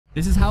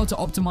This is how to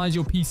optimize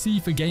your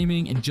PC for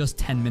gaming in just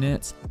 10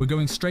 minutes. We're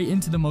going straight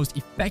into the most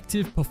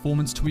effective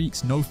performance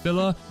tweaks, no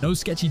filler, no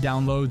sketchy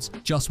downloads,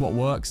 just what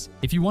works.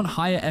 If you want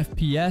higher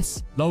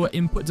FPS, lower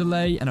input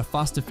delay, and a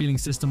faster feeling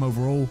system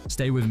overall,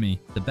 stay with me.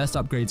 The best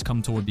upgrades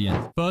come toward the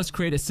end. First,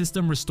 create a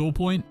system restore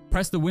point.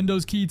 Press the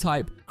Windows key,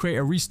 type create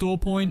a restore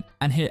point,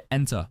 and hit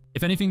enter.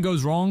 If anything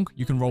goes wrong,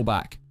 you can roll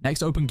back.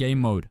 Next, open game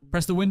mode.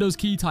 Press the Windows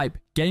key, type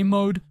game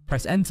mode,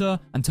 press enter,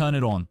 and turn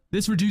it on.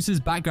 This reduces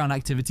background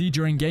activity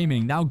during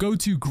gaming. Now go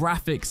to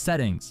graphics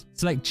settings.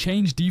 Select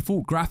change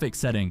default graphics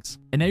settings.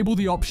 Enable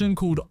the option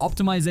called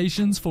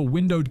optimizations for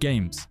windowed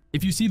games.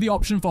 If you see the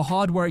option for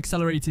hardware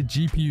accelerated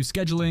GPU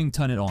scheduling,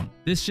 turn it on.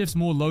 This shifts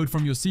more load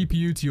from your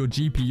CPU to your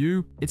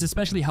GPU. It's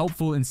especially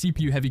helpful in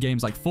CPU heavy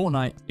games like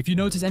Fortnite. If you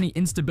notice any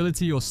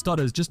instability or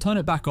stutters, just turn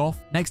it back off.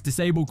 Next,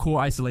 disable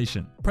core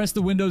isolation. Press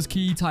the Windows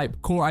key, type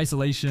core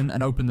isolation,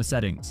 and open the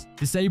settings.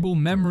 Disable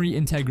memory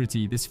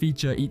integrity. This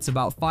feature eats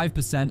about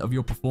 5% of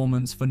your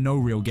performance for no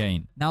real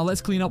gain. Now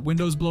let's clean up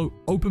Windows bloat.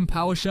 Open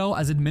PowerShell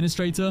as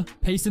administrator.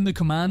 Paste in the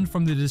command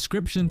from the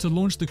description to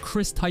launch the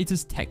Chris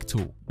Titus Tech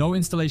tool. No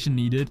installation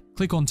needed.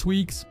 Click on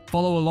tweaks,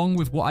 follow along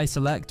with what I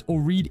select,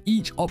 or read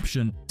each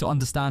option to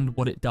understand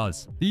what it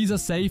does. These are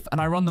safe and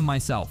I run them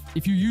myself.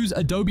 If you use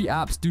Adobe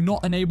apps, do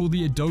not enable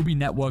the Adobe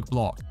network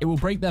block. It will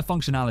break their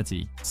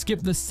functionality.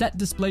 Skip the set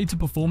display to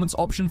performance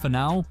option for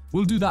now.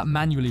 We'll do that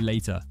manually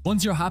later.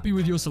 Once you're happy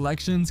with your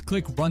selections,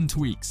 click run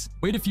tweaks.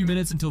 Wait a few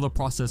minutes until the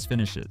process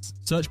finishes.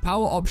 Search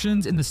power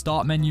options in the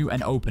start menu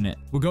and open it.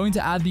 We're going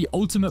to add the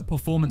ultimate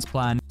performance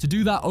plan. To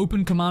do that,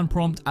 open command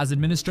prompt as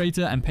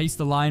administrator and paste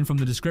the line from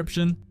the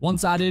description.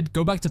 Once added,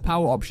 go back to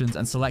power options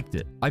and select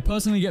it. I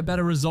personally get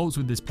better results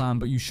with this plan,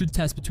 but you should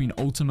test between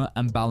ultimate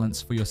and balance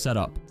for your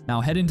setup.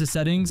 Now head into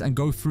settings and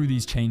go through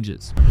these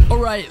changes.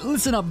 Alright,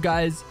 listen up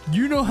guys.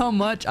 You know how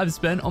much I've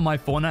spent on my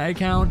Fortnite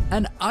account,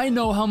 and I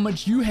know how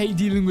much you hate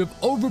dealing with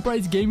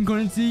overpriced game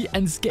currency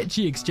and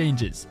sketchy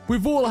exchanges.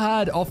 We've all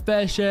had our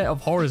fair share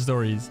of horror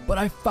stories, but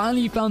I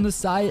finally found the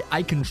site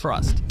I can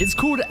trust. It's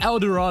called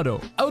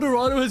Eldorado.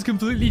 Eldorado has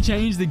completely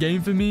changed the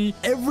game for me.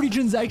 Every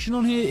transaction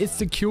on here is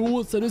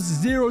secure, so there's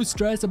zero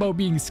stress about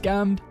being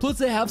scammed. Plus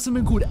they have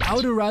something called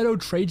Eldorado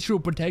Trade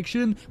Shield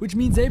Protection, which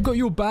means they've got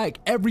your back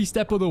every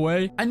step of the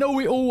way. I know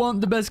we all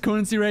want the best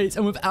currency rates,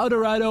 and with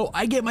Eldorado,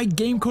 I get my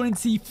game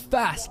currency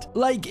fast,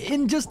 like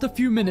in just a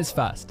few minutes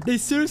fast. They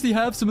seriously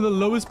have some of the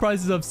lowest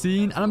prices I've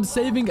seen, and I'm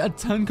saving a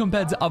ton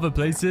compared to other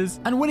places.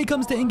 And when it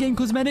comes to in-game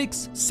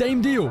cosmetics,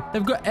 same deal.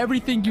 They've got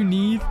everything you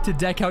need to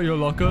deck out your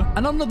locker.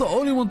 And I'm not the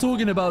only one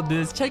talking about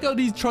this. Check out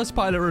these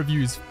Trustpilot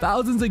reviews.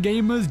 Thousands of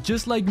gamers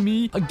just like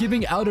me are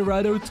giving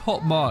Eldorado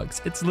top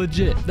marks. It's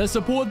legit. Their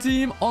support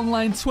team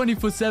online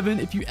 24/7.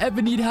 If you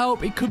ever need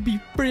help, it could be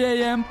 3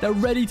 a.m. They're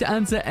ready to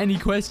answer any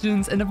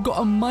questions, and they've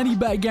got a money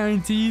back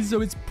guarantee,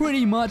 so it's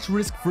pretty much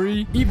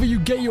risk-free. Either you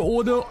get your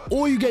order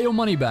or you get your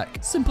money back.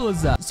 Simple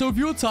as that. So if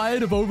you're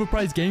tired of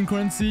overpriced game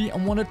currency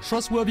and want a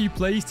trustworthy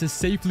place to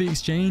safely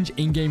exchange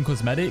in-game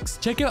cosmetics,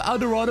 check out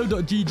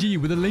eldorado.gg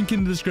with a link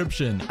in the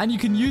description. And you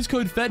can use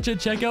code Fxtch at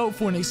checkout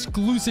for an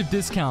exclusive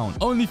discount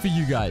only for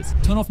you guys.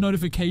 Turn off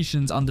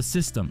notifications under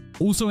system.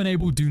 Also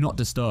enable do not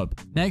disturb.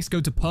 Next,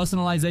 go to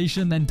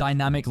personalization, then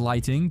dynamic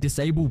lighting.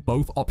 Disable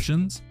both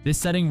options. This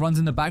setting runs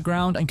in the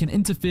background and can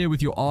interfere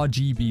with your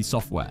RGB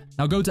software.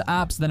 Now go to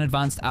apps, then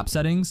advanced app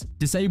settings.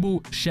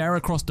 Disable share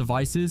across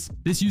devices.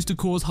 This used to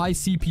cause high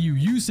CPU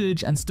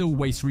usage and still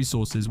waste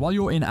resources. While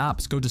you're in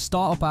apps, go to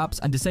startup apps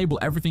and disable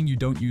everything you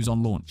don't use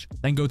on launch.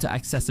 Then go to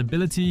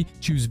accessibility,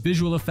 choose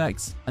visual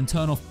effects, and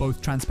turn off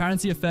both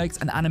transparency effects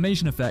and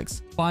animation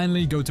effects.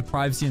 Finally, go to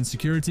privacy and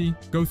security.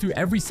 Go through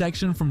every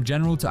section from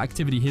general to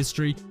activity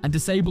history and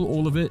disable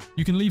all of it.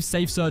 You can leave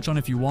safe search on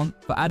if you want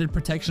for added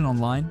protection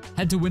online.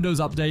 Head to Windows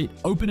Update,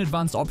 open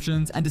advanced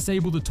options, and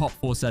disable the top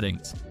 4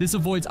 settings. This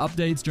avoids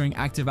updates during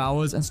active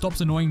hours and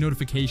stops annoying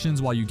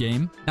notifications while you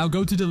game. Now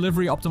go to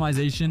delivery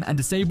optimization and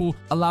disable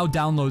allow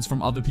downloads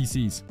from other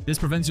PCs. This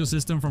prevents your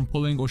system from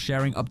pulling or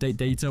sharing update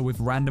data with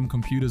random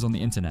computers on the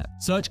internet.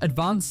 Search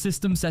advanced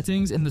system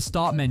settings in the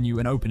start menu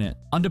and open it.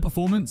 Under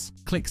performance,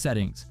 click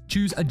settings.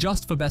 Choose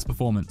adjust for best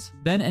performance.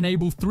 Then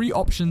enable 3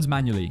 options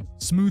manually.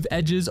 Smooth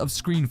edges of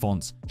screen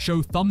fonts,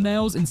 show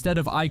thumbnails instead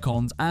of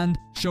icons, and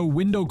show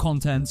window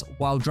contents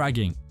while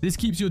dragging. This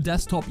keeps your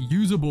desktop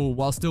usable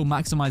while still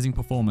maximizing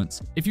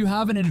performance. If you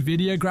have an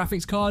NVIDIA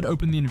graphics card,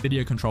 open the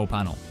NVIDIA control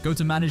panel. Go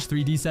to manage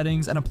 3D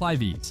settings and apply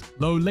these.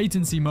 Low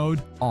latency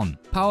mode, on.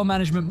 Power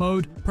management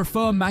mode,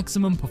 prefer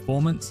maximum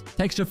performance.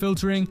 Texture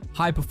filtering,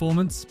 high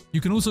performance.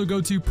 You can also go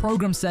to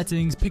program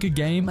settings, pick a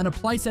game, and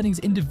apply settings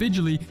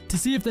individually to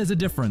see if there's a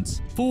difference.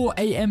 performance. For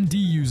AMD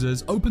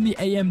users, open the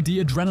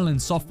AMD Adrenalin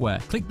software.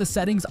 Click the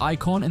settings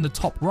icon in the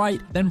top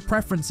right, then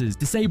preferences.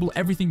 Disable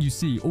everything you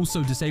see.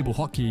 Also disable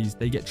hotkeys.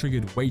 They get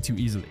triggered way too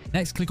easily.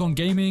 Next, click on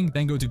gaming,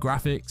 then go to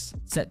graphics.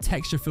 Set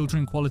texture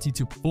filtering quality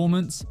to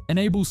performance.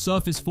 Enable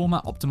surface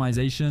format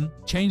optimization.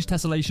 Change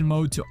tessellation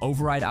mode to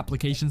override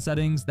application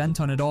settings, then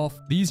turn it off.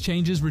 These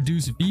changes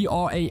reduce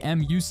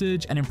VRAM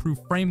usage and improve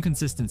frame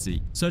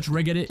consistency. Search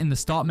regedit in the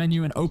start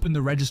menu and open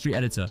the registry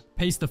editor.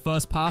 Paste the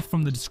first path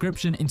from the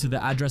description into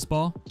the address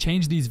bar.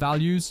 Change these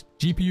values.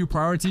 GPU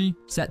priority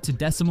set to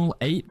decimal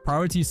 8,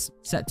 priority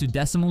set to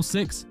decimal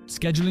 6,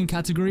 scheduling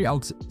category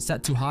I'll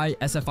set to high,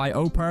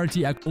 SFIO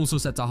priority also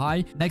set to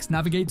high. Next,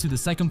 navigate to the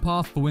second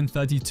path for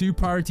Win32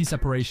 priority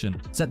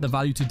separation. Set the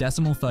value to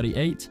decimal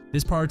 38.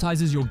 This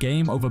prioritizes your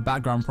game over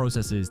background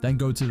processes. Then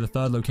go to the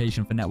third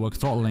location for network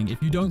throttling.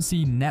 If you don't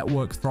see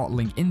network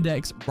throttling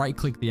index, right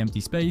click the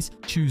empty space,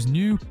 choose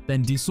new,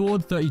 then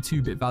desort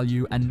 32-bit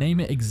value and name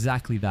it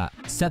exactly that.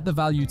 Set the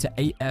value to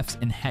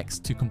 8Fs in hex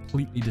to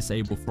completely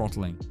disable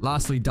throttling.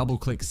 Lastly, double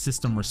click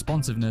system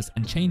responsiveness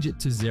and change it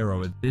to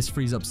 0. This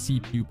frees up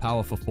CPU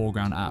power for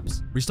foreground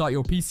apps. Restart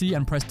your PC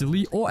and press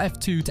delete or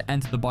F2 to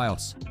enter the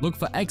BIOS. Look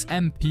for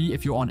XMP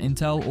if you're on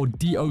Intel or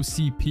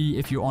DOCP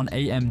if you're on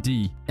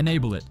AMD.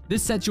 Enable it.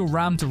 This sets your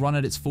RAM to run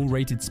at its full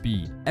rated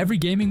speed. Every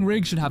gaming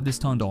rig should have this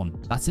turned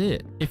on. That's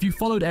it. If you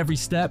followed every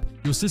step,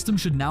 your system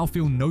should now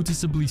feel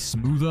noticeably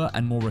smoother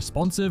and more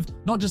responsive,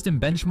 not just in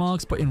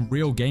benchmarks, but in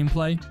real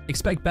gameplay.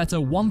 Expect better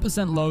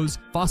 1% lows,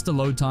 faster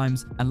load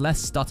times, and less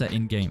stutter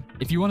in-game.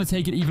 If you want to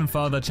take it even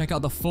further, check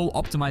out the full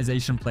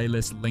optimization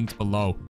playlist linked below.